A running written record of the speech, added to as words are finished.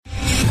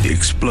The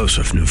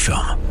explosive new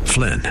film,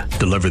 Flynn,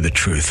 deliver the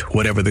truth,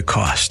 whatever the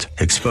cost,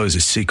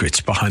 exposes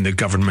secrets behind the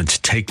government's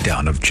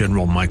takedown of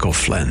General Michael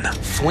Flynn.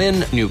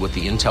 Flynn knew what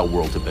the intel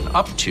world had been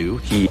up to.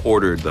 He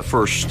ordered the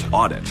first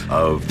audit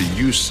of the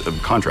use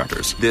of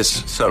contractors.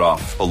 This set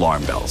off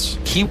alarm bells.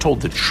 He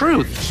told the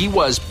truth. He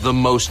was the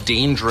most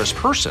dangerous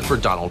person for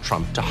Donald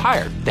Trump to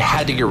hire. They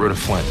had to get rid of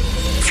Flynn.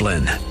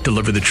 Flynn,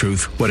 deliver the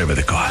truth, whatever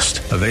the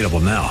cost. Available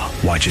now.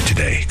 Watch it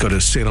today. Go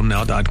to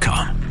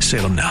salemnow.com.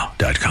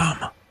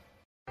 salemnow.com.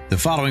 The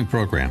following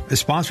program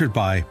is sponsored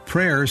by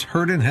Prayers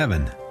Heard in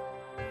Heaven.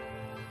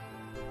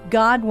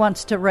 God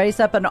wants to raise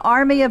up an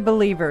army of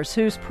believers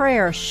whose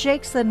prayer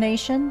shakes the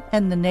nation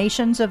and the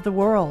nations of the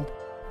world.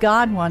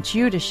 God wants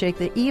you to shake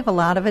the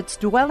evil out of its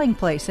dwelling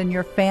place in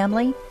your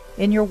family,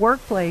 in your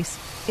workplace,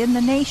 in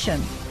the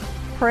nation.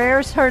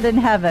 Prayers Heard in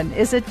Heaven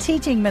is a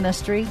teaching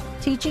ministry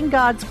teaching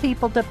God's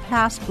people to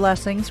pass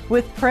blessings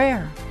with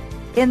prayer.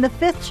 In the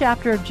 5th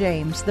chapter of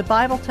James, the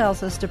Bible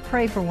tells us to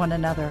pray for one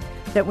another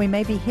that we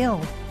may be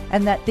healed,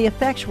 and that the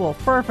effectual,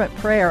 fervent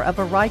prayer of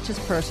a righteous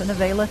person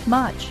availeth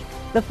much.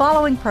 The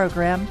following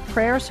program,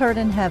 Prayers Heard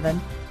in Heaven,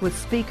 with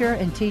speaker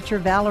and teacher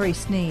Valerie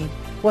Sneed,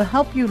 will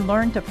help you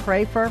learn to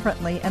pray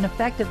fervently and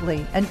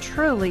effectively and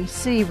truly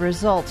see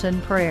results in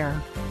prayer.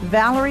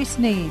 Valerie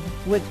Sneed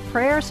with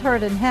Prayers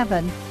Heard in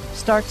Heaven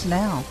starts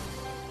now.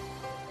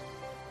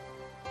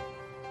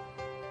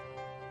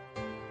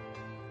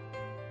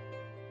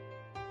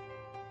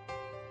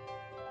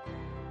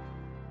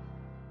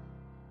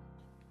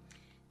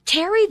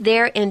 Tarry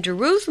there in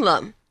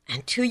Jerusalem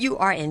until you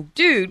are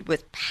endued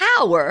with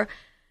power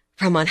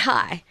from on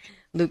high.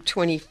 Luke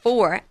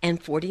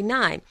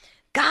 24:49.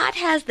 God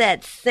has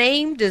that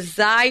same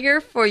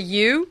desire for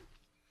you,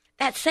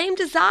 that same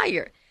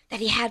desire that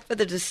he had for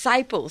the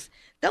disciples.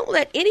 Don't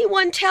let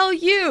anyone tell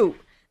you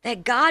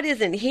that God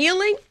isn't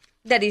healing,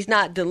 that he's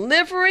not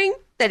delivering,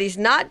 that he's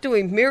not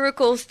doing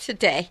miracles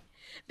today.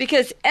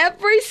 Because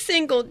every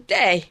single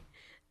day,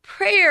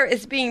 prayer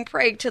is being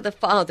prayed to the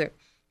Father.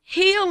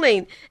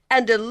 Healing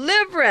and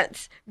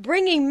deliverance,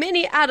 bringing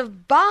many out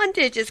of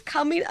bondage, is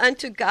coming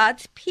unto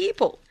God's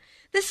people.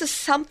 This is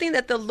something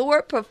that the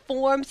Lord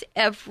performs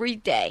every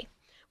day.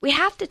 We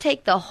have to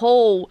take the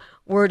whole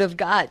Word of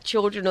God,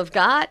 children of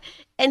God,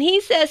 and he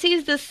says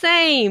he's the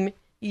same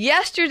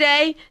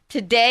yesterday,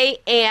 today,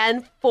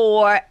 and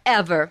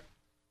forever.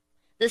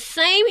 The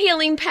same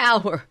healing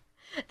power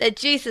that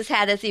Jesus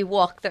had as he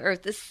walked the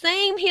earth, the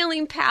same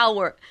healing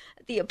power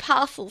the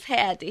apostles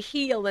had to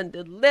heal and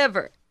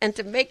deliver and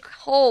to make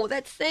whole,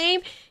 that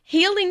same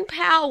healing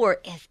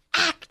power is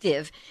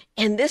active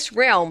in this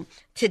realm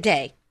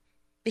today,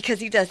 because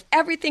he does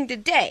everything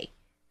today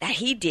that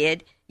he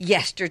did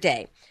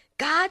yesterday.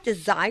 God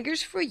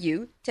desires for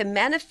you to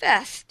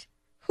manifest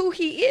who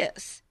he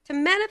is, to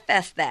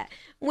manifest that.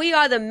 We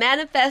are the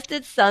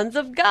manifested sons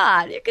of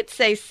God. You could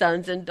say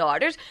sons and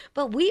daughters,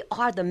 but we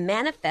are the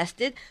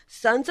manifested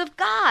sons of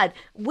God.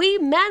 We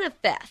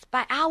manifest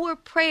by our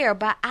prayer,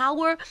 by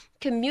our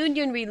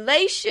communion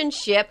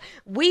relationship.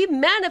 We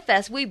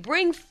manifest, we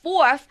bring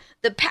forth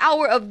the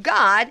power of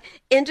God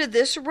into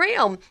this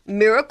realm.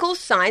 Miracles,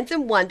 signs,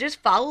 and wonders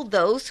follow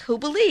those who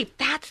believe.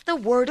 That's the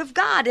word of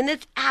God, and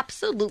it's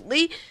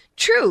absolutely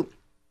true.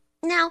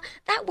 Now,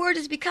 that word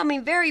is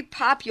becoming very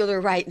popular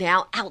right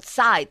now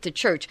outside the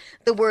church,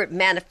 the word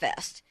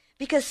manifest,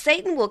 because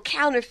Satan will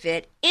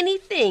counterfeit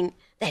anything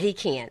that he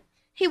can.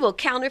 He will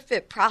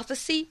counterfeit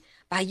prophecy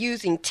by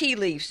using tea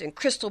leaves and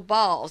crystal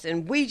balls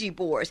and Ouija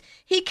boards.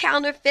 He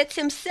counterfeits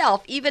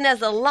himself even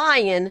as a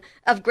lion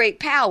of great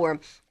power.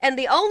 And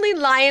the only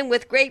lion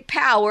with great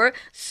power,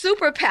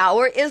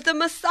 superpower, is the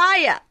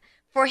Messiah,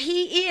 for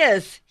he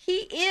is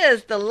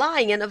the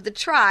Lion of the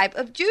tribe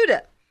of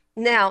Judah.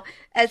 Now,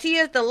 as he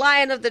is the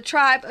Lion of the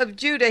tribe of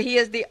Judah, he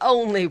is the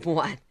only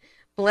one.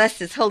 Bless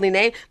his holy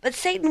name. But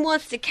Satan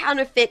wants to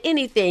counterfeit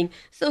anything,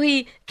 so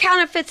he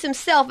counterfeits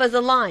himself as a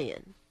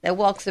lion that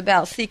walks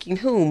about seeking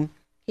whom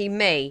he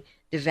may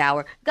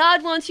devour.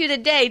 God wants you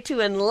today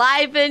to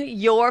enliven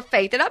your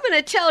faith, and I'm going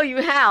to tell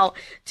you how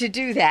to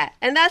do that.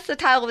 And that's the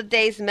title of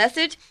today's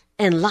message,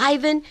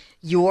 Enliven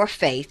Your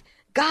Faith.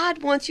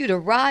 God wants you to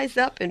rise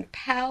up in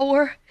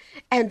power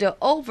and to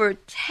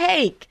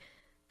overtake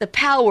the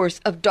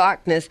powers of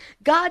darkness.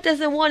 God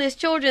doesn't want his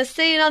children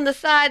sitting on the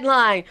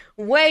sideline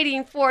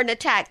waiting for an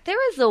attack.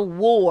 There is a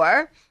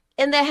war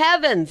in the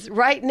heavens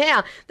right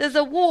now. There's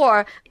a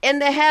war in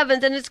the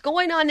heavens, and it's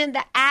going on in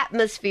the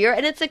atmosphere,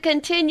 and it's a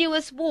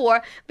continuous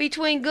war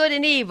between good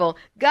and evil.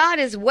 God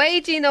is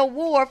waging a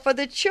war for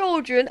the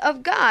children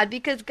of God,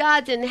 because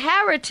God's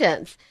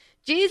inheritance,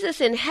 Jesus'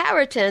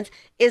 inheritance,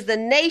 is the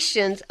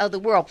nations of the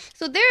world.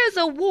 So there is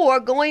a war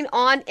going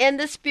on in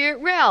the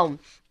spirit realm.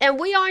 And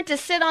we aren't to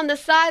sit on the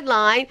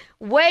sideline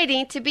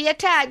waiting to be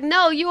attacked.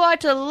 No, you are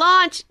to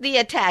launch the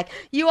attack.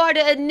 You are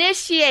to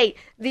initiate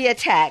the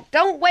attack.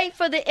 Don't wait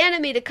for the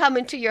enemy to come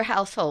into your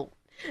household.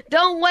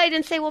 Don't wait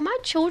and say, well, my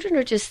children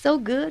are just so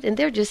good and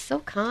they're just so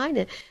kind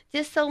and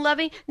just so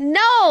loving.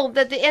 Know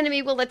that the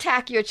enemy will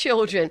attack your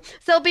children.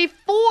 So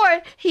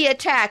before he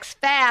attacks,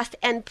 fast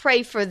and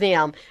pray for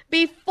them.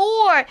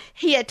 Before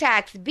he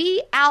attacks,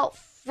 be out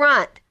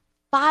front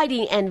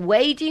fighting and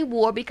waging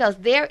war, because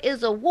there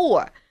is a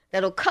war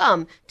that'll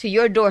come to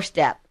your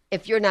doorstep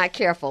if you're not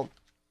careful.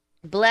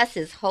 Bless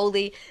his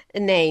holy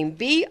name.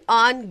 Be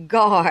on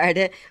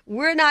guard.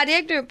 We're not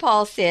ignorant,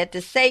 Paul said,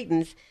 to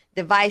Satan's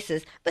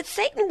devices, but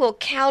Satan will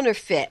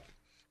counterfeit.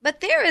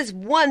 But there is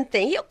one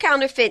thing. He'll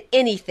counterfeit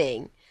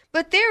anything.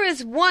 But there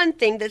is one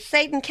thing that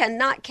Satan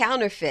cannot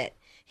counterfeit.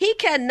 He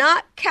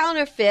cannot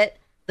counterfeit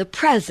the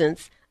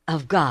presence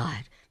of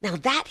God. Now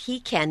that he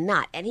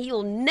cannot, and he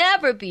will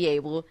never be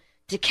able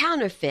to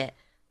counterfeit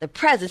the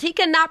presence. He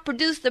cannot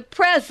produce the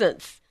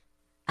presence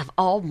of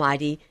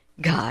Almighty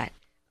God.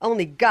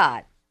 Only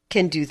God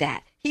can do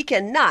that. He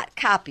cannot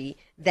copy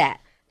that.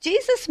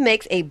 Jesus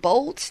makes a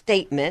bold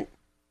statement.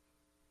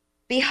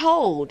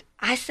 Behold,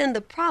 I send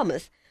the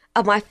promise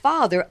of my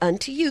Father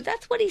unto you.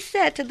 That's what he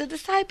said to the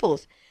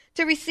disciples.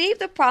 To receive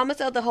the promise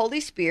of the Holy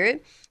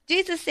Spirit,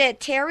 Jesus said,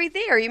 tarry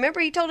there. You remember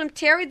he told them,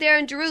 tarry there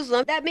in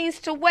Jerusalem. That means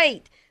to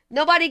wait.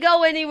 Nobody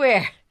go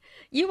anywhere.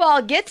 You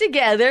all get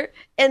together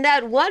in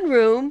that one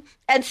room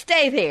and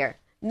stay there.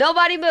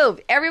 Nobody move.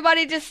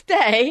 Everybody just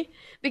stay,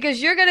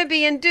 because you're going to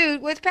be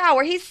endued with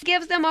power. He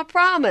gives them a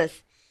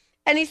promise.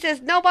 And he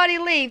says, nobody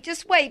leave.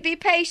 Just wait. Be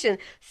patient.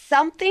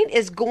 Something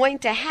is going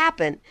to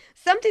happen.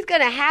 Something's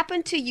going to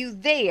happen to you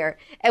there.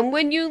 And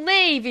when you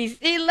leave,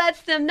 he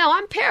lets them know.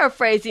 I'm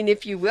paraphrasing,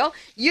 if you will.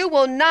 You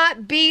will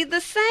not be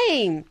the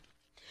same.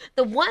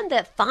 The one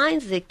that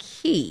finds the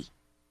key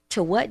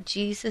to what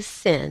Jesus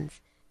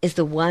sends is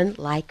the one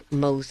like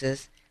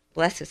Moses.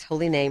 Bless his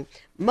holy name.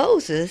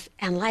 Moses,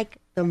 and like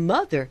the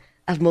mother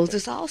of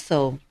Moses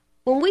also.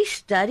 When we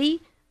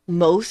study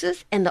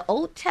Moses in the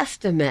Old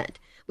Testament,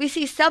 we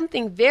see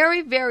something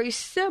very, very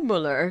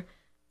similar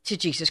to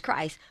Jesus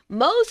Christ.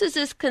 Moses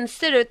is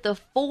considered the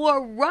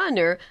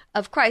forerunner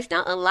of Christ.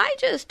 Now,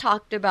 Elijah has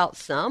talked about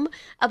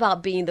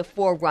being the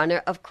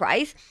forerunner of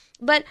Christ.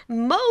 But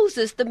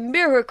Moses, the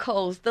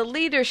miracles, the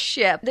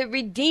leadership, the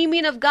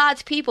redeeming of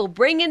God's people,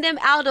 bringing them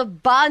out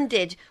of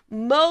bondage,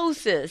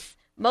 Moses,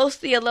 most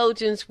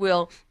theologians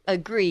will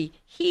agree,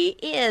 he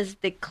is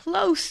the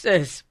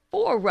closest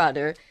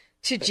forerunner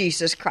to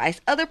Jesus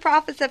Christ. Other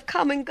prophets have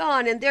come and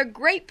gone, and they're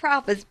great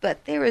prophets,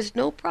 but there is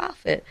no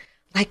prophet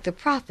like the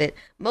prophet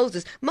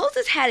Moses.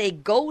 Moses had a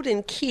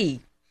golden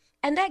key,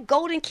 and that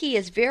golden key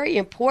is very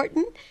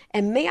important.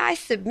 And may I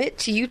submit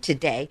to you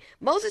today,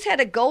 Moses had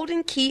a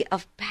golden key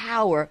of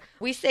power.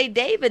 We say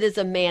David is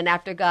a man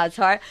after God's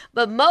heart,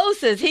 but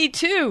Moses, he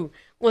too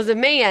was a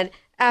man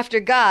after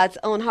God's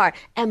own heart.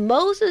 And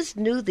Moses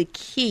knew the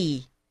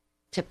key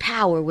to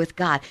power with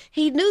God.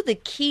 He knew the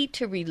key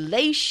to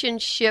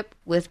relationship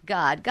with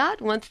God. God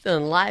wants to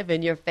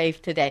enliven your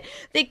faith today.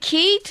 The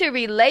key to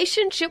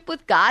relationship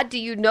with God, do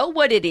you know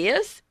what it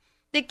is?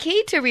 The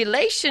key to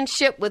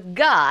relationship with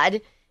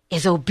God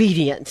is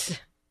obedience.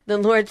 The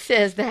Lord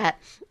says that,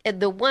 and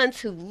the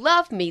ones who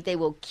love me, they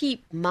will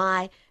keep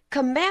my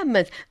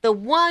commandments. The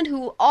one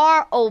who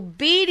are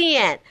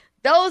obedient,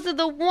 those are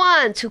the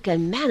ones who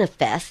can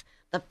manifest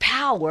the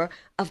power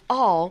of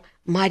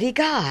Almighty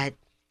God.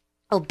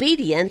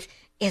 Obedience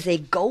is a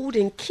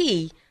golden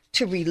key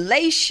to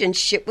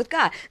relationship with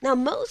God. Now,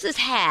 Moses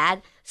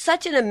had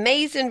such an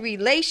amazing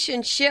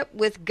relationship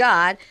with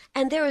God,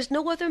 and there is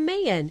no other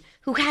man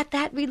who had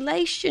that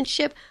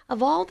relationship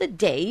of all the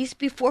days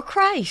before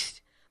Christ.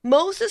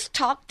 Moses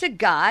talked to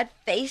God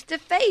face to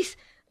face,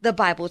 the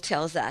Bible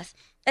tells us.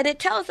 And it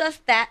tells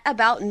us that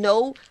about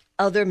no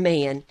other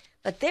man.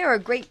 But there are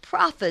great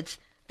prophets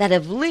that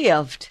have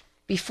lived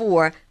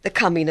before the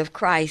coming of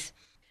Christ.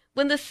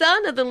 When the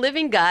Son of the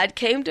living God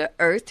came to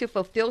earth to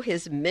fulfill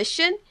his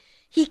mission,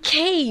 he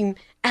came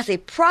as a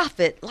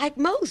prophet like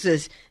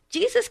Moses.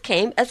 Jesus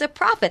came as a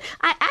prophet.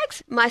 I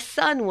asked my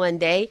son one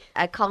day,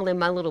 I call him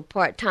my little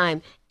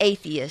part-time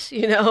atheist,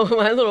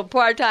 my little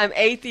part-time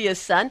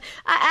atheist son.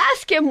 I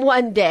asked him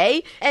one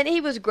day, and he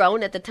was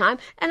grown at the time,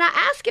 and I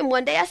asked him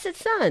one day, I said,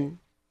 son,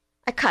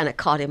 I kind of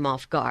caught him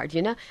off guard,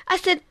 I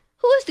said,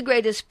 who is the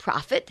greatest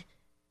prophet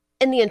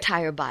in the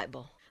entire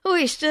Bible? Oh,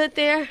 he stood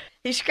there,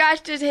 he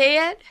scratched his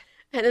head,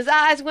 and his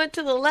eyes went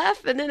to the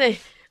left, and then they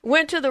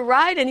went to the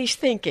right, and he's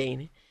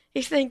thinking.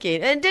 And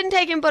it didn't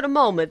take him but a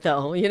moment,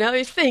 though,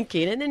 he's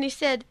thinking. And then he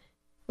said,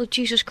 well,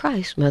 Jesus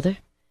Christ, Mother.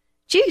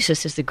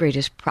 Jesus is the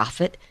greatest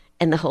prophet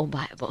in the whole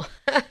Bible.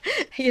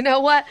 You know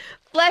what?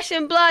 Flesh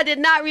and blood did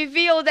not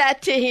reveal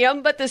that to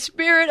him, but the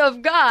Spirit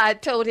of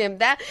God told him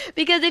that.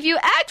 Because if you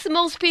ask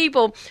most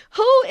people,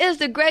 who is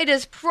the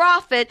greatest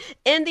prophet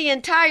in the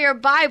entire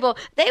Bible,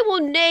 they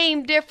will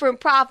name different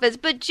prophets.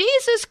 But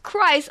Jesus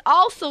Christ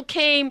also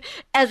came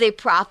as a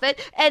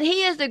prophet, and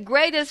he is the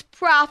greatest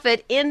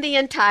prophet in the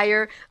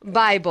entire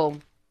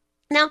Bible.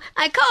 Now,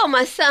 I call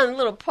my son a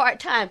little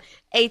part-time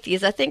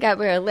atheist. I think I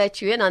better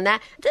let you in on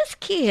that. This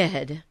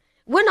kid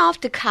went off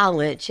to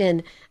college,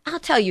 and I'll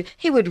tell you,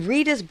 he would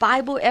read his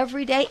Bible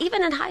every day,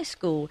 even in high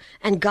school,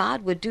 and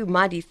God would do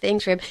mighty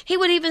things for him. He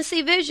would even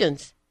see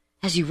visions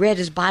as he read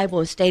his Bible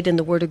and stayed in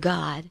the Word of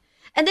God.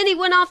 And then he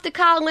went off to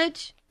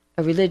college,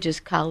 a religious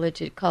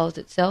college it calls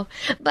itself,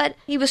 but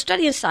he was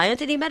studying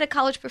science, and he met a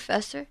college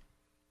professor.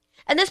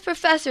 And this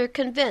professor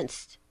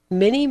convinced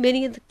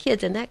many of the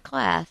kids in that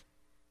class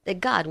that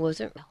God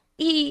wasn't real.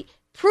 He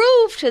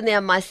proved to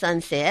them, my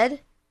son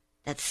said,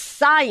 that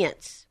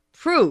science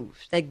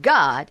proves that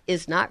God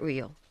is not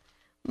real.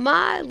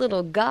 My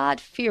little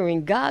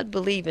God-fearing,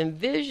 God-believing,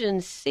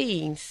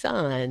 vision-seeing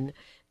son,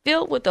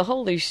 filled with the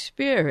Holy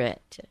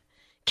Spirit,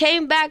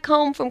 came back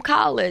home from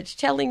college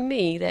telling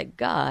me that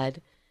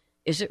God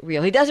isn't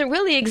real. He doesn't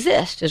really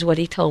exist, is what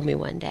he told me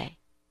one day.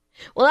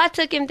 Well, I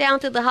took him down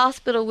to the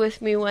hospital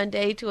with me one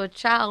day to a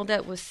child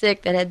that was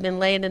sick that had been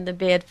laying in the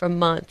bed for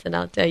months, and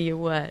I'll tell you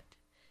what,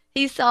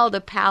 he saw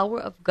the power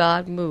of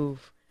God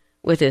move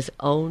with his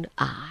own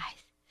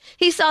eyes.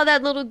 He saw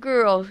that little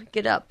girl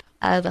get up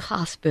out of the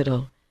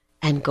hospital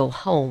and go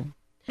home.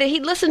 He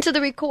listened to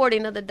the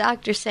recording of the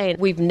doctor saying,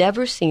 we've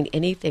never seen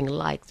anything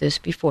like this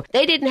before.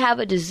 They didn't have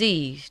a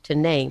disease to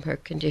name her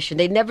condition.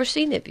 They'd never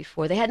seen it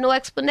before. They had no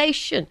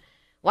explanation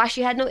why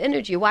she had no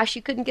energy, why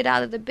she couldn't get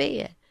out of the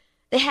bed.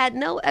 They had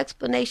no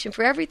explanation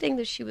for everything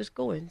that she was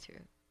going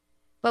through.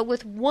 But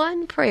with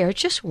one prayer,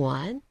 just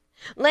one,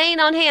 laying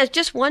on hands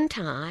just one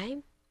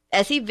time,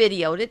 as he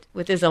videoed it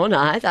with his own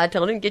eyes, I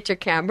told him, get your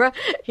camera.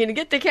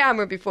 Get the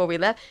camera before we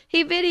left.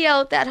 He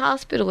videoed that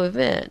hospital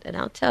event, and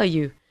I'll tell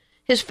you,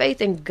 his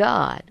faith in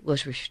God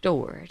was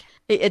restored.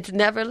 It's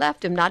never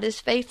left him, not his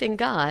faith in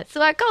God.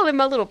 So I call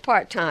him a little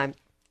part-time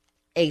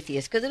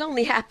atheist, because it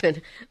only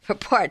happened for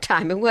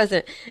part-time. It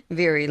wasn't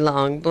very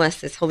long,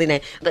 bless his holy name.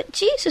 But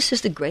Jesus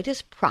is the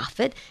greatest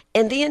prophet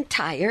in the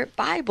entire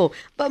Bible.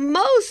 But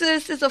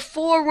Moses is a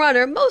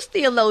forerunner. Most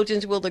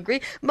theologians will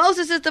agree.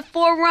 Moses is the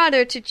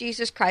forerunner to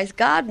Jesus Christ.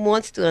 God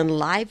wants to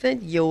enliven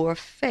your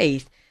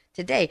faith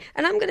today.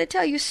 And I'm going to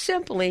tell you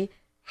simply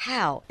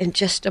how in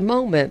just a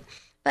moment.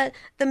 But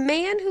the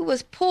man who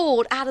was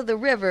pulled out of the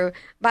river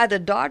by the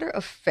daughter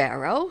of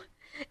Pharaoh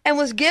and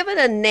was given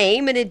a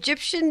name, an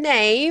Egyptian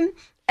name,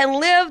 and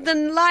lived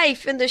in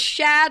life in the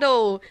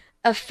shadow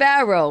of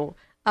Pharaoh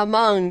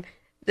among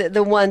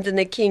the ones in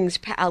the king's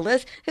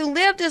palace, who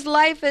lived his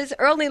life, his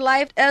early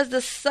life, as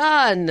the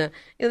son,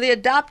 the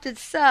adopted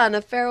son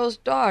of Pharaoh's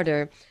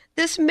daughter.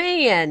 This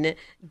man,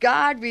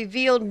 God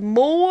revealed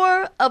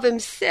more of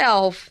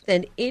himself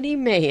than any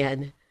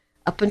man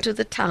up until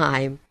the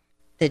time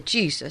that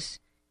Jesus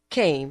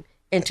came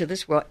into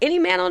this world. Any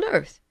man on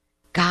earth.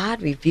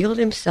 God revealed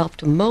himself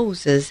to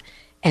Moses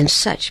in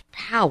such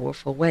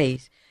powerful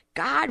ways.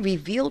 God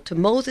revealed to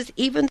Moses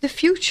even the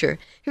future.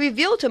 He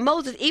revealed to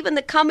Moses even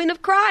the coming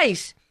of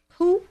Christ.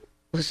 Who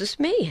was this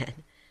man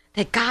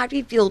that God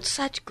revealed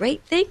such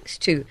great things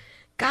to?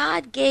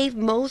 God gave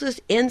Moses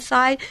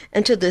insight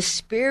into the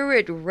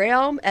spirit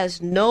realm as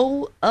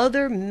no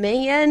other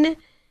man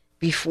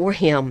before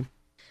him.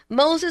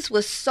 Moses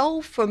was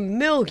so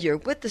familiar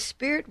with the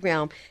spirit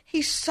realm,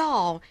 he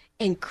saw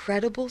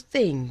incredible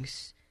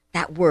things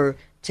that were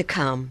to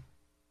come.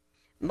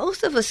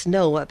 Most of us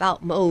know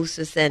about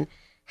Moses and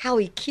how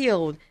he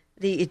killed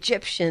the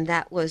Egyptian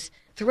that was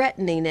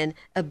threatening and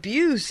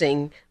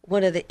abusing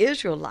one of the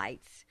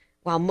Israelites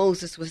while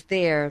Moses was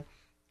there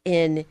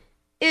in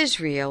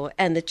Israel,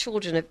 and the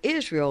children of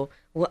Israel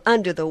were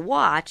under the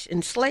watch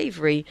in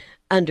slavery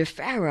under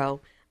Pharaoh.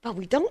 But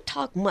we don't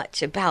talk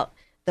much about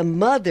the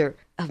mother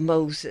of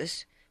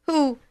Moses,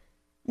 who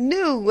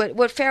knew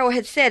what Pharaoh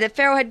had said. That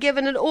Pharaoh had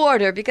given an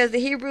order because the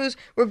Hebrews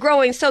were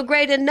growing so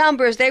great in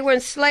numbers. They were in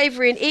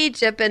slavery in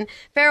Egypt, and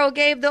Pharaoh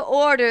gave the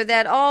order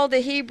that all the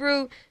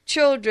Hebrew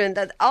children,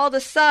 that all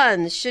the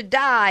sons should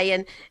die,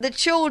 and the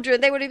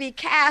children, they were to be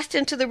cast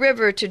into the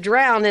river to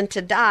drown and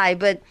to die.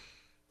 But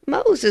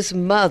Moses'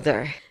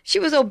 mother, she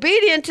was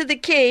obedient to the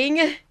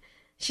king.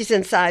 She's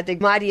inside the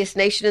mightiest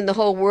nation in the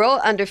whole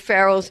world under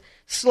Pharaoh's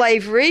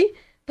slavery,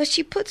 but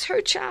she puts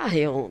her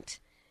child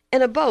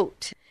in a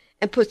boat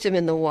and puts him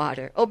in the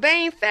water,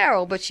 obeying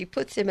Pharaoh, but she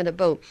puts him in a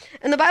boat.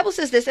 And the Bible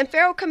says this, and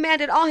Pharaoh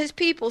commanded all his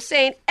people,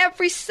 saying,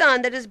 every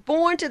son that is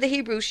born to the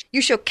Hebrews,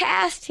 you shall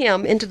cast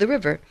him into the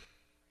river,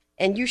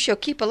 and you shall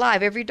keep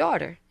alive every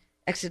daughter.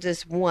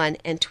 Exodus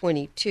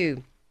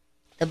 1:22.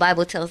 The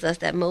Bible tells us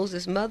that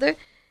Moses' mother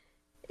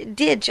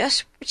did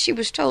just what she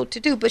was told to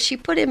do, but she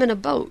put him in a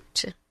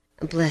boat.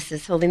 Bless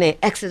his holy name.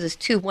 Exodus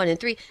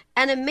 2:1-3.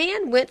 And a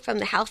man went from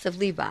the house of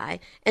Levi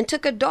and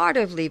took a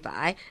daughter of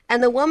Levi,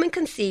 and the woman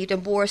conceived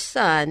and bore a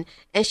son,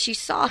 and she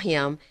saw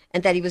him,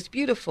 and that he was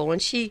beautiful,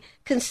 and she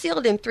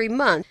concealed him 3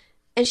 months,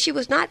 and she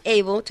was not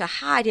able to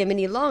hide him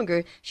any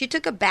longer. She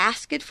took a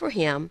basket for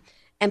him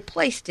and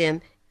placed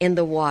him in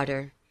the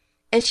water.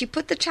 And she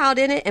put the child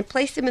in it and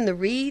placed him in the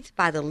reeds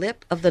by the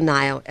lip of the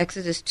Nile.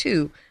 Exodus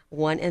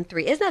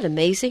 2:1-3. Isn't that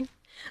amazing?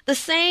 The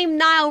same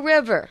Nile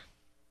River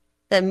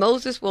that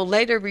Moses will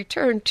later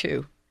return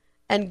to,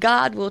 and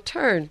God will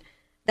turn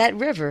that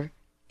river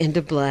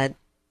into blood.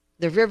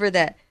 The river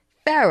that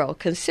Pharaoh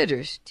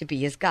considers to be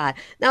his God.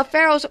 Now,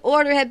 Pharaoh's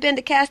order had been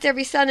to cast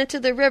every son into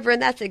the river,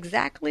 and that's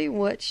exactly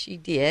what she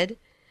did.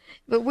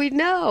 But we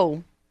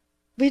know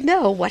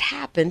what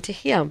happened to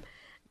him.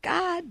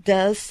 God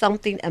does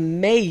something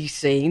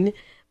amazing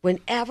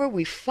whenever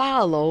we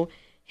follow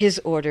his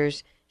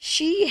orders.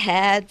 She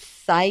had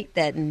sight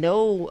that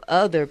no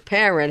other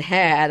parent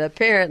had,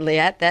 apparently,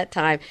 at that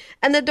time.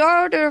 And the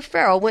daughter of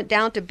Pharaoh went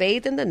down to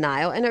bathe in the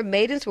Nile, and her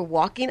maidens were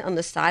walking on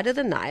the side of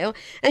the Nile.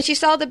 And she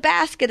saw the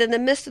basket in the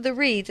midst of the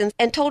reeds,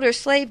 and told her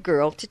slave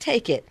girl to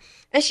take it.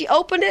 And she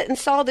opened it and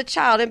saw the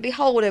child, and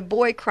behold, a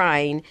boy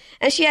crying.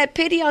 And she had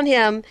pity on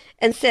him,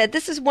 and said,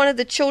 "This is one of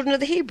the children of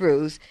the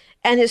Hebrews."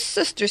 And his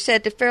sister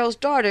said to Pharaoh's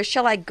daughter,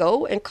 "Shall I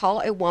go and call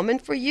a woman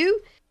for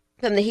you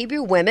from the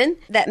Hebrew women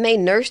that may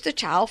nurse the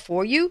child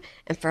for you?"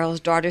 And Pharaoh's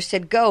daughter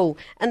said, "Go."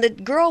 And the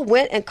girl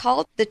went and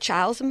called the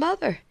child's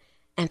mother.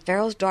 And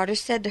Pharaoh's daughter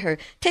said to her,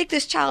 "Take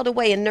this child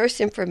away and nurse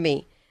him for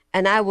me,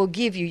 and I will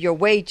give you your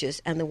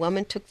wages." And the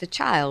woman took the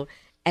child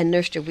and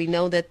nursed her. We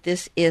know that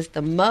this is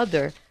the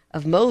mother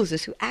of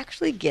Moses, who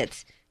actually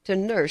gets to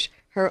nurse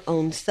her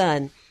own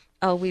son.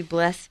 Oh, we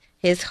bless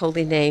his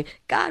holy name.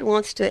 God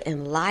wants to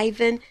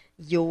enliven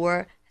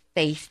your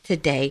faith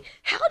today.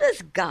 How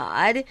does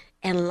God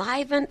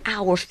enliven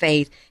our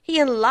faith? He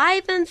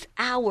enlivens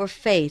our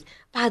faith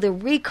by the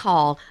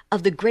recall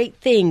of the great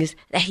things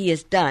that he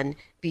has done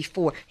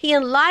before. He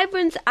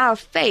enlivens our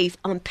faith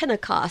on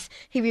Pentecost.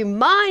 He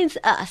reminds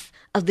us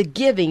of the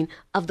giving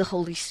of the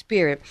Holy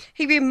Spirit.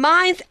 He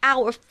reminds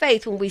our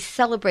faith when we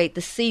celebrate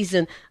the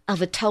season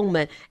of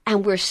atonement,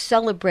 and we're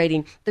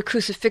celebrating the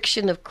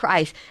crucifixion of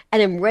Christ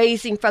and him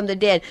raising from the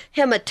dead,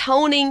 him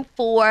atoning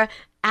for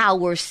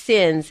our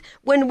sins.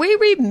 When we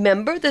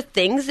remember the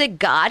things that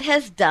God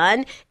has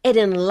done, it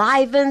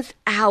enlivens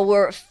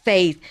our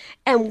faith,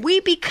 and we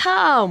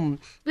become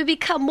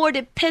more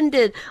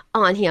dependent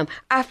on him.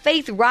 Our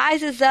faith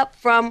rises up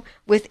from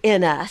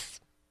within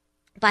us.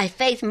 By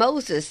faith,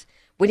 Moses,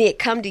 when he had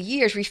come to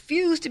years,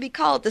 refused to be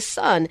called the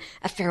son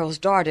of Pharaoh's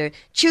daughter,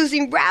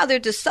 choosing rather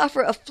to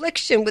suffer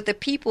affliction with the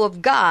people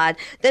of God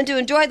than to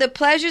enjoy the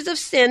pleasures of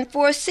sin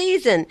for a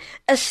season,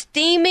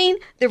 esteeming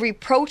the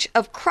reproach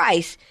of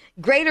Christ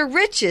greater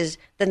riches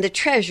than the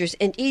treasures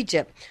in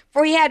Egypt,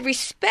 for he had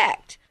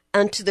respect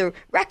unto the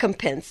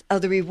recompense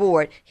of the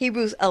reward.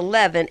 Hebrews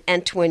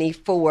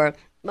 11:24.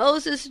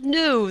 Moses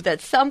knew that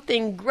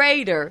something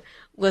greater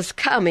was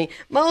coming.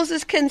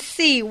 Moses can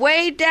see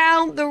way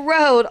down the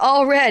road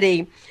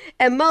already.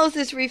 And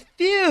Moses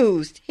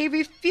refused. He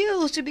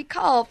refused to be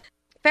called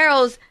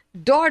Pharaoh's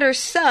daughter's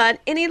son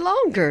any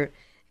longer,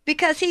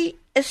 because he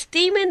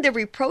esteeming the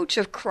reproach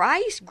of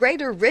Christ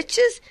greater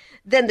riches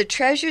than the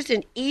treasures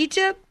in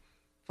Egypt,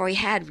 for he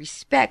had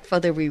respect for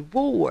the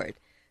reward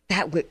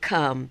that would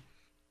come.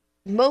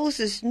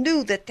 Moses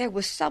knew that there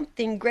was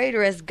something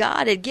greater, as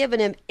God had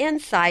given him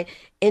insight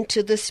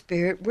into the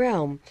spirit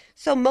realm.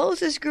 So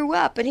Moses grew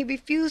up, and he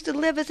refused to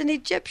live as an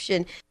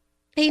Egyptian.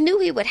 He knew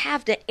he would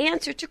have to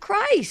answer to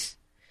Christ,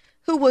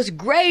 who was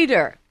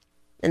greater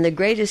than the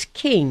greatest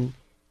king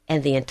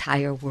in the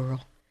entire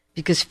world,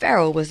 because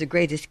Pharaoh was the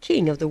greatest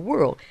king of the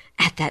world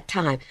at that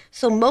time.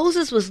 So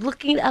Moses was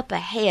looking up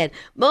ahead.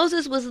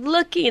 Moses was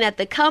looking at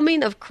the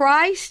coming of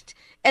Christ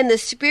and the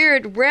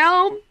spirit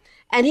realm,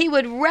 and he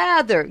would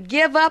rather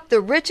give up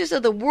the riches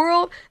of the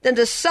world than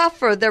to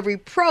suffer the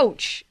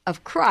reproach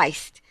of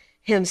Christ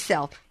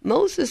himself.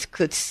 Moses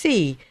could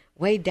see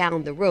way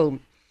down the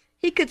road.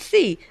 He could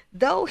see,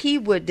 though he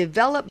would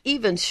develop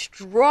even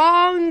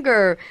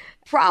stronger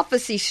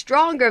prophecy,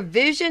 stronger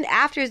vision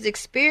after his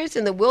experience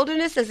in the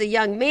wilderness as a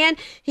young man,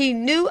 he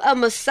knew a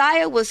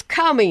Messiah was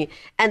coming,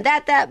 and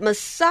that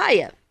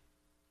Messiah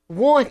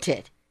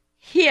wanted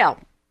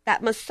him.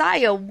 That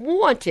Messiah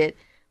wanted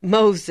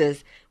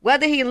Moses.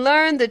 Whether he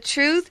learned the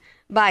truth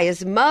by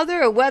his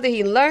mother or whether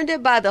he learned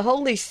it by the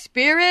Holy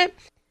Spirit,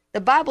 the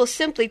Bible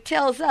simply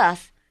tells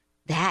us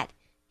that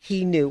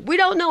he knew. We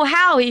don't know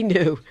how he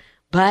knew,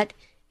 but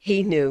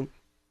he knew.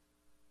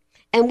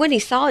 And when he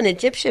saw an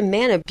Egyptian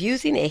man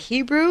abusing a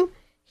Hebrew,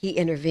 he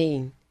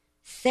intervened,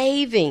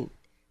 saving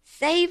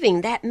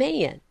that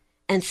man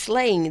and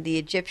slaying the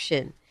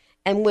Egyptian.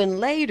 And when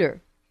later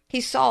he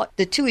saw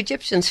the two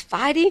Egyptians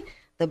fighting,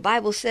 the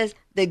Bible says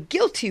the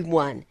guilty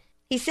one,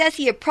 he says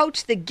he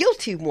approached the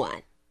guilty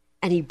one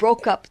and he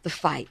broke up the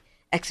fight.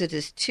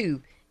 Exodus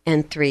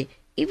 2:3.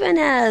 Even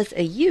as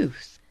a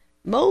youth,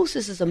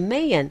 Moses is a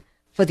man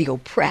for the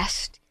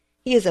oppressed.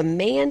 He is a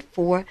man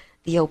for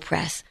the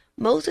oppressed.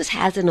 Moses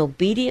has an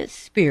obedient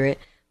spirit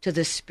to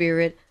the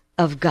Spirit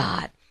of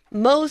God.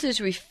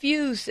 Moses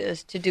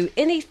refuses to do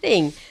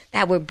anything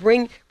that would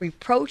bring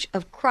reproach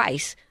of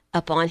Christ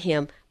upon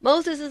him.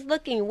 Moses is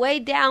looking way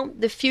down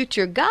the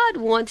future. God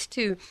wants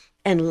to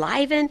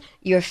enliven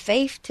your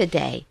faith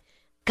today.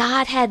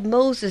 God had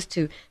Moses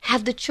to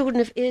have the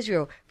children of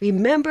Israel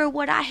remember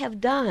what I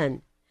have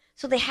done.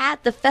 So they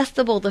had the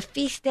festival, the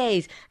feast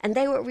days, and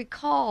they would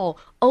recall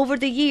over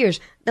the years.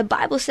 The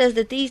Bible says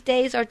that these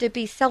days are to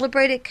be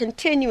celebrated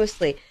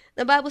continuously.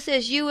 The Bible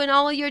says you and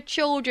all your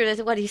children,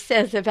 is what he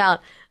says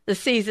about the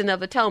season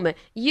of atonement.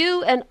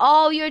 You and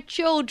all your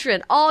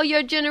children, all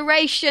your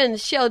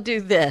generations shall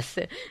do this.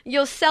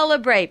 You'll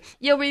celebrate.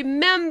 You'll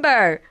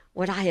remember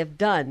what I have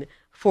done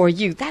for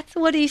you. That's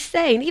what he's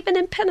saying. Even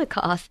in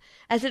Pentecost,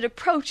 as it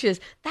approaches,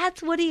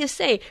 that's what he is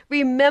saying.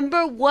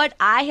 Remember what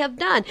I have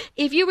done.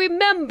 If you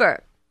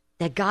remember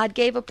that God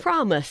gave a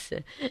promise,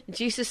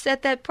 Jesus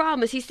said that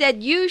promise. He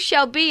said, you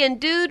shall be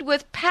endued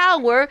with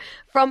power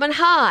from on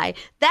high.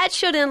 That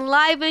should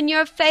enliven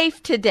your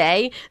faith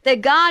today,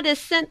 that God has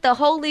sent the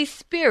Holy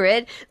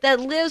Spirit that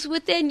lives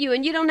within you,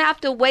 and you don't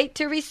have to wait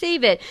to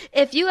receive it.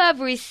 If you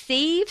have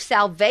received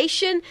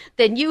salvation,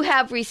 then you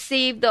have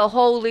received the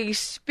Holy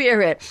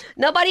Spirit.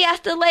 Nobody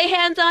has to lay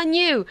hands on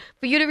you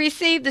for you to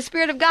receive the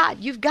Spirit of God.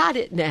 You've got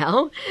it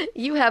now.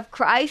 You have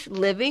Christ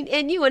living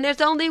in you, and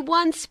there's only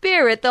one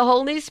Spirit, the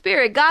Holy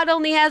Spirit. God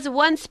only has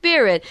one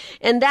Spirit,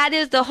 and that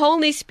is the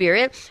Holy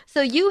Spirit.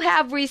 So you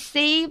have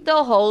received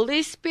the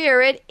Holy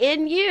Spirit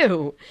in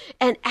you.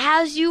 And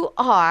as you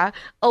are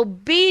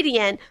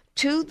obedient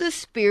to the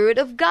Spirit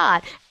of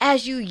God,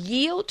 as you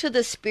yield to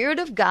the Spirit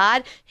of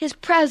God, His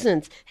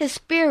presence, His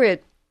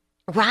Spirit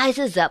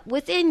rises up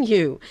within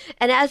you.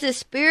 And as the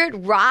Spirit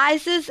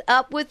rises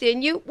up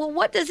within you, well,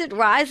 what does it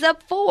rise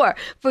up for?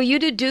 For you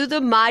to do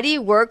the mighty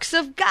works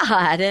of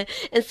God.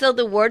 And so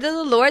the word of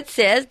the Lord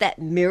says that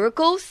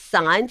miracles,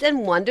 signs,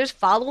 and wonders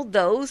follow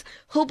those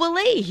who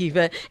believe.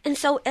 And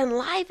so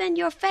enliven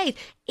your faith.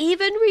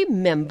 Even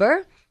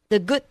remember the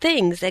good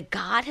things that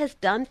God has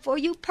done for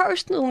you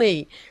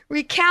personally.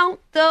 Recount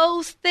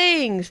those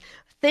things.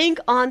 Think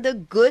on the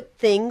good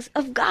things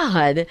of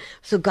God.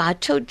 So God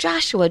told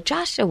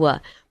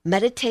Joshua,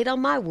 meditate on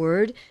my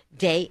word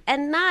day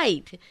and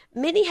night.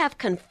 Many have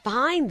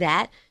confined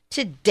that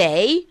to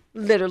day,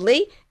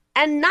 literally,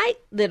 and night,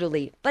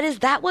 literally. But is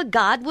that what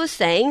God was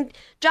saying?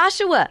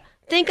 Joshua,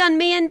 think on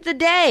me in the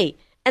day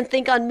and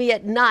think on me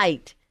at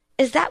night.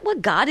 Is that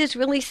what God is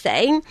really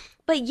saying?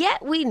 But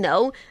yet we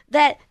know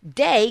that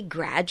day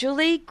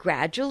gradually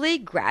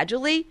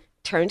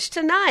turns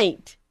to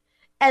night.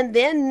 And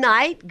then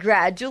night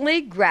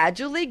gradually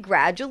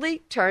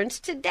turns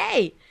to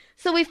day.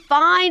 So we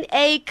find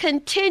a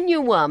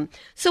continuum.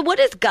 So what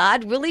is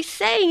God really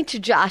saying to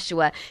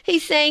Joshua?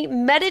 He's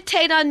saying,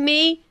 meditate on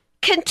me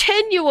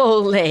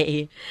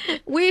continually.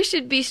 We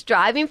should be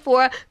striving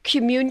for a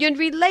communion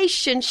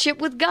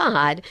relationship with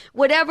God.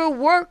 Whatever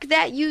work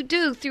that you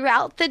do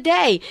throughout the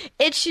day,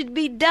 it should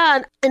be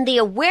done in the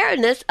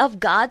awareness of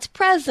God's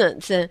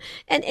presence. And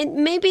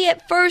maybe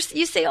at first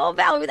you say, oh,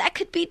 Valerie, that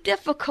could be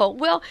difficult.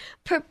 Well,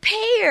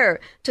 prepare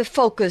to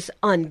focus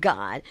on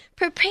God.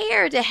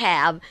 Prepare to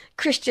have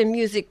Christian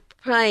music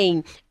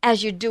playing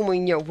as you're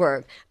doing your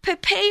work.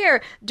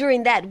 Prepare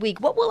during that week.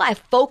 What will I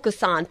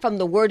focus on from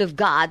the Word of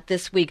God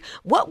this week?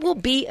 What will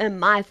be in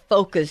my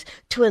focus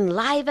to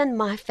enliven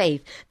my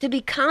faith, to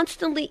be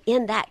constantly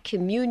in that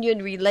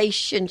communion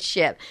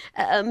relationship?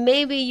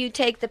 Maybe you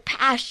take the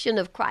Passion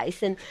of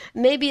Christ, and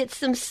maybe it's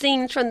some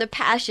scenes from the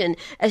Passion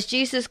as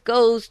Jesus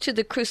goes to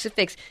the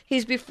crucifix.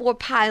 He's before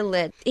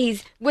Pilate.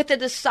 He's with the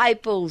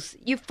disciples.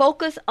 You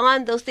focus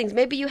on those things.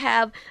 Maybe you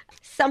have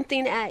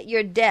something at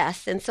your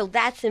desk, and so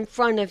that's in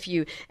front of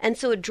you. And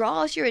so it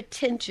draws your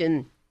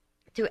attention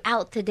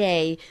throughout the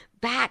day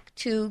back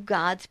to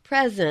God's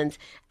presence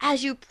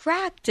as you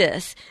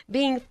practice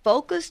being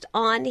focused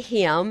on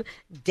Him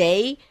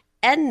day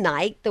and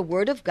night, the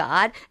Word of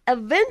God.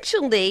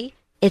 Eventually,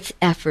 it's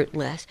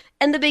effortless.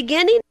 In the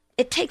beginning,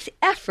 it takes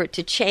effort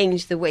to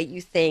change the way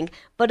you think,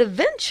 but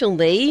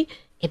eventually,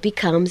 it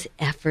becomes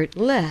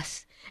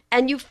effortless.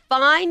 And you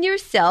find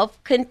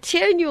yourself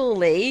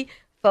continually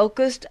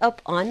focused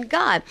upon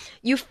God.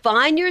 You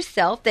find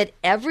yourself that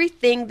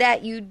everything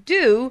that you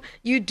do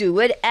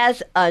it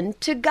as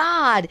unto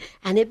God.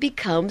 And it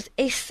becomes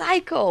a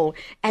cycle.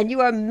 And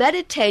you are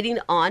meditating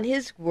on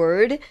His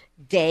Word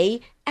day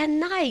and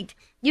night.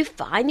 You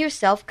find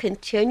yourself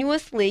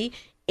continuously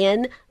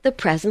in the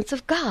presence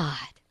of God.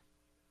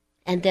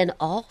 And then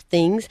all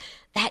things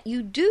that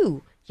you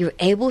do, you're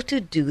able to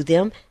do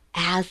them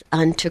as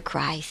unto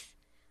Christ.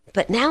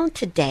 But now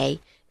today,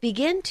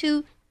 begin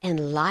to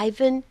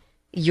enliven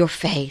your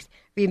faith.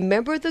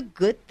 Remember the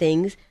good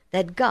things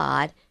that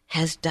God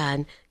has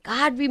done.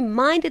 God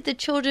reminded the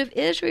children of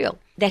Israel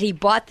that He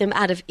brought them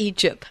out of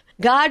Egypt.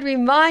 God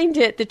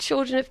reminded the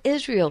children of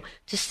Israel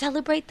to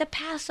celebrate the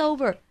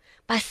Passover.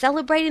 By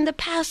celebrating the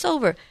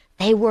Passover,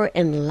 they were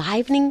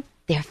enlivening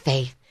their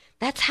faith.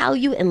 That's how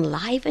you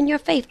enliven your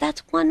faith.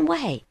 That's one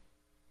way.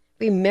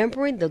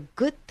 Remembering the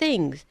good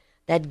things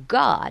that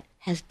God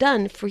has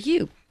done for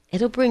you.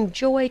 It'll bring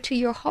joy to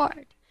your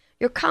heart.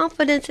 Your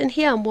confidence in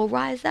Him will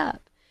rise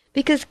up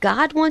because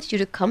God wants you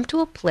to come to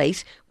a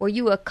place where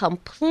you are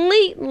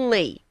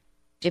completely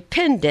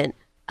dependent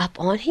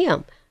upon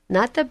Him,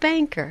 not the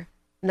banker,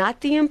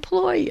 not the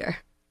employer,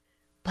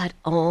 but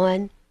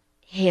on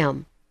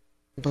Him.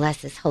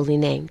 Bless His holy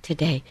name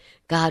today.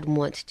 God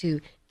wants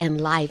to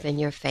enliven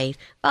your faith.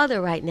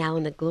 Father, right now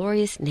in the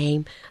glorious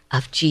name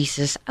of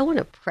Jesus, I want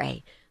to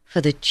pray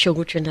for the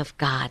children of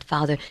God,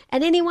 Father,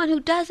 and anyone who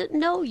doesn't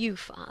know You,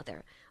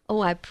 Father. Oh,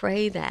 I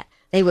pray that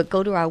they would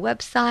go to our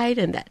website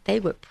and that they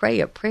would pray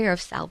a prayer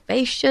of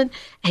salvation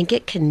and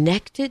get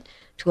connected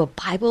to a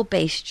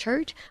Bible-based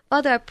church.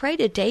 Father, I pray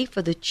today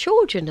for the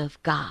children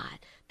of God,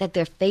 that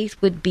their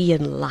faith would be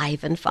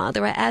enlivened.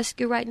 Father, I ask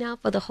you right now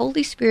for the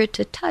Holy Spirit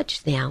to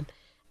touch them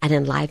and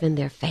enliven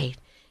their faith.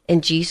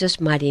 In Jesus'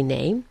 mighty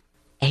name,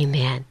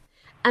 amen.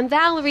 I'm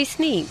Valerie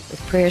Sneed with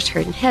Prayers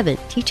Heard in Heaven,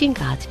 teaching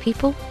God's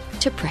people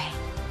to pray.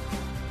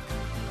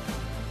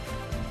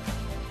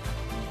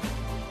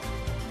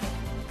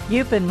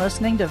 You've been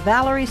listening to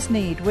Valerie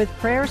Sneed with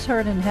Prayers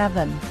Heard in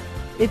Heaven.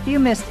 If you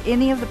missed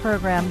any of the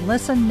program,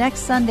 listen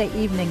next Sunday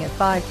evening at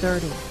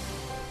 5:30.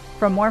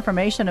 For more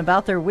information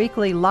about their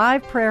weekly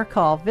live prayer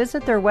call,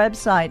 visit their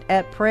website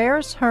at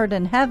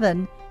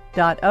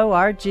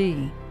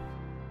prayersheardinheaven.org.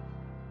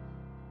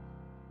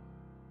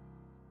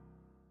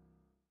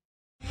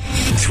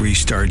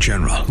 Three-star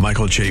General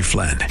Michael J.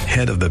 Flynn,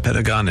 head of the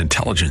Pentagon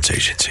Intelligence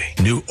Agency,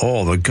 knew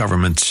all the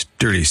government's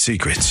dirty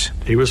secrets.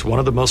 He was one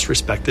of the most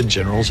respected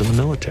generals in the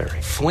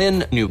military.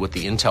 Flynn knew what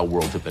the intel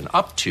world had been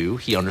up to.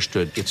 He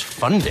understood its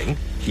funding.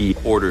 He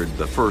ordered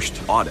the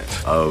first audit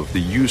of the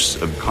use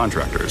of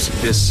contractors.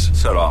 This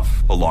set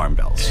off alarm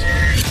bells.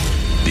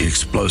 The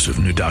explosive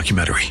new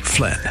documentary,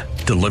 Flynn,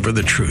 Deliver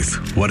the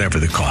Truth, Whatever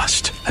the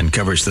Cost,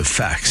 uncovers the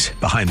facts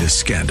behind this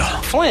scandal.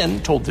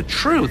 Flynn told the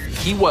truth.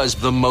 He was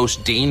the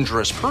most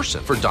dangerous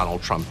person for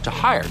Donald Trump to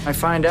hire. I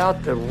find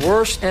out the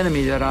worst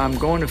enemy that I'm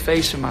going to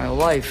face in my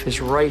life is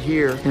right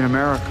here in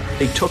America.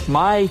 They took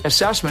my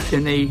assessment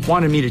and they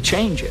wanted me to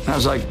change it. And I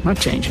was like, I'm not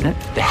changing it.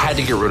 They had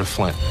to get rid of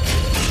Flynn.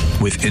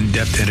 With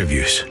in-depth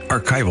interviews,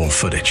 archival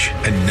footage,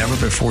 and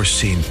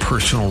never-before-seen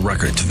personal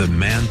records of the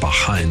man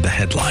behind the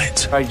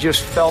headlines. I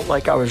just felt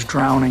like I was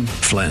drowning.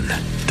 Flynn,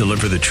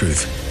 Deliver the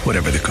Truth,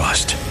 Whatever the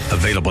Cost.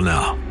 Available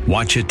now.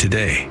 Watch it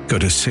today. Go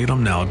to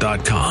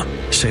salemnow.com.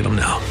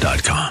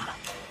 salemnow.com.